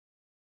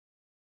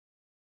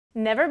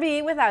Never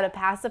be without a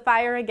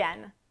pacifier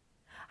again.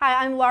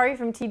 Hi, I'm Laurie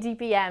from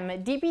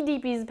TTPM.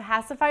 DeepyDeepy's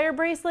Pacifier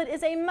Bracelet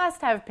is a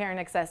must-have parent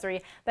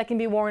accessory that can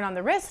be worn on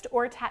the wrist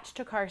or attached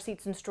to car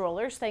seats and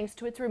strollers thanks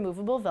to its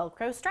removable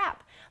Velcro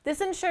strap.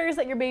 This ensures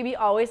that your baby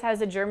always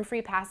has a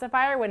germ-free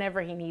pacifier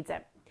whenever he needs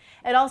it.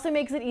 It also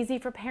makes it easy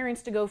for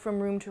parents to go from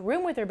room to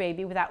room with their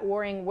baby without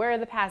worrying where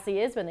the paci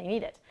is when they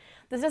need it.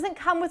 This doesn't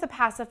come with a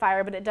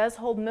pacifier, but it does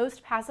hold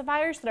most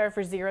pacifiers that are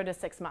for 0 to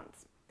 6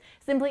 months.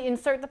 Simply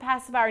insert the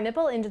pacifier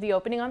nipple into the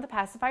opening on the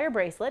pacifier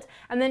bracelet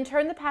and then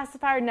turn the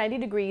pacifier 90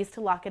 degrees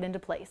to lock it into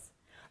place.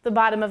 The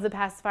bottom of the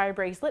pacifier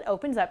bracelet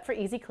opens up for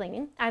easy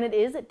cleaning, and it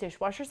is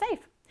dishwasher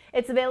safe.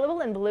 It's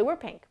available in blue or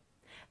pink.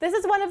 This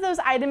is one of those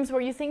items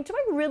where you think, do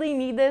I really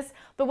need this?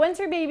 But once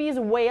your baby is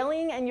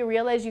wailing and you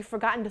realize you've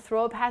forgotten to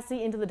throw a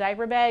paci into the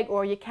diaper bag,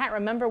 or you can't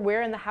remember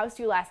where in the house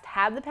you last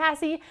had the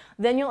paci,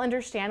 then you'll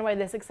understand why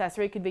this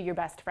accessory could be your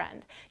best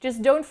friend.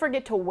 Just don't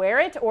forget to wear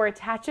it or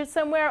attach it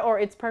somewhere, or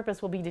its purpose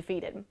will be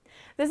defeated.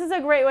 This is a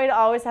great way to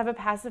always have a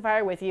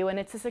pacifier with you, and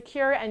it's a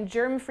secure and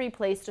germ-free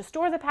place to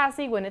store the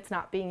paci when it's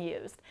not being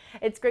used.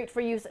 It's great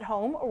for use at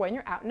home or when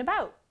you're out and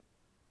about.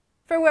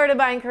 For where to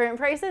buy and current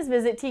prices,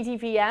 visit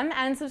TTPM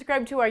and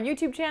subscribe to our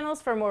YouTube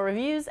channels for more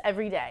reviews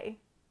every day.